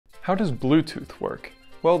How does Bluetooth work?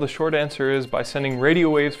 Well, the short answer is by sending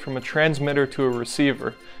radio waves from a transmitter to a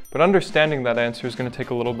receiver, but understanding that answer is going to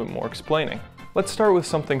take a little bit more explaining. Let's start with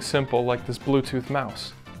something simple like this Bluetooth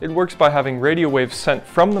mouse. It works by having radio waves sent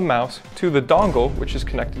from the mouse to the dongle, which is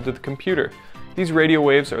connected to the computer. These radio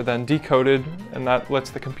waves are then decoded, and that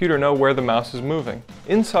lets the computer know where the mouse is moving.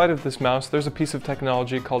 Inside of this mouse, there's a piece of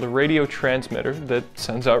technology called a radio transmitter that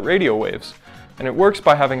sends out radio waves. And it works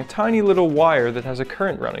by having a tiny little wire that has a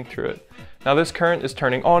current running through it. Now this current is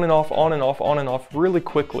turning on and off, on and off, on and off really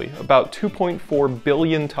quickly, about 2.4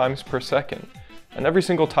 billion times per second. And every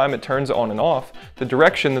single time it turns on and off, the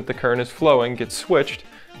direction that the current is flowing gets switched,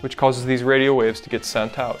 which causes these radio waves to get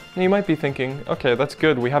sent out. Now you might be thinking, okay, that's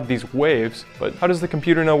good, we have these waves, but how does the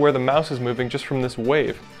computer know where the mouse is moving just from this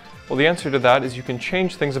wave? Well, the answer to that is you can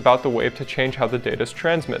change things about the wave to change how the data is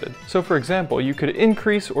transmitted. So for example, you could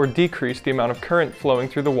increase or decrease the amount of current flowing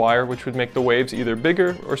through the wire, which would make the waves either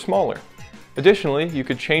bigger or smaller. Additionally, you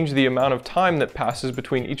could change the amount of time that passes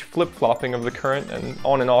between each flip-flopping of the current and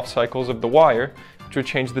on and off cycles of the wire, which would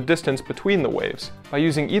change the distance between the waves. By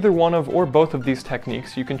using either one of or both of these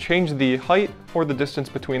techniques, you can change the height or the distance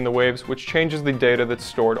between the waves, which changes the data that's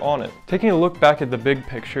stored on it. Taking a look back at the big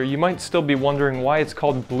picture, you might still be wondering why it's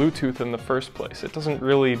called Bluetooth in the first place. It doesn't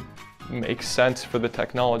really make sense for the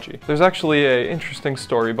technology. There's actually an interesting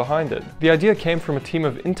story behind it. The idea came from a team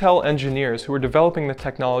of Intel engineers who were developing the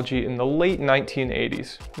technology in the late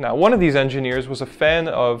 1980s. Now, one of these engineers was a fan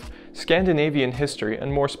of Scandinavian history,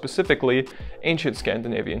 and more specifically, ancient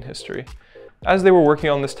Scandinavian history. As they were working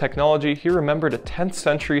on this technology, he remembered a 10th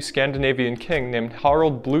century Scandinavian king named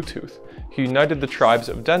Harald Bluetooth, who united the tribes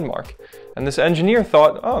of Denmark. And this engineer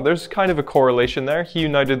thought, oh, there's kind of a correlation there. He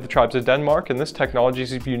united the tribes of Denmark, and this technology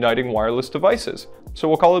is uniting wireless devices. So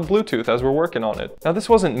we'll call it Bluetooth as we're working on it. Now this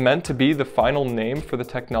wasn't meant to be the final name for the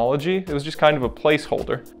technology, it was just kind of a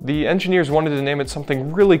placeholder. The engineers wanted to name it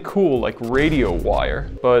something really cool like radio wire,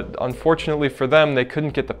 but unfortunately for them they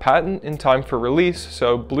couldn't get the patent in time for release,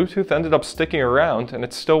 so Bluetooth ended up sticking around and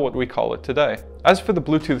it's still what we call it today. As for the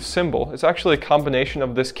Bluetooth symbol, it's actually a combination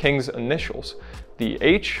of this king's initials, the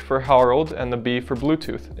H for Harald and the B for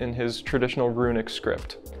Bluetooth in his traditional runic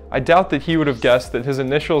script. I doubt that he would have guessed that his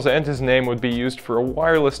initials and his name would be used for a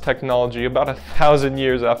wireless technology about 1,000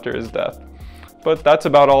 years after his death. But that's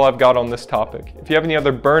about all I've got on this topic. If you have any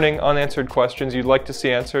other burning, unanswered questions you'd like to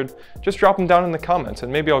see answered, just drop them down in the comments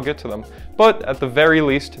and maybe I'll get to them. But at the very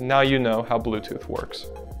least, now you know how Bluetooth works.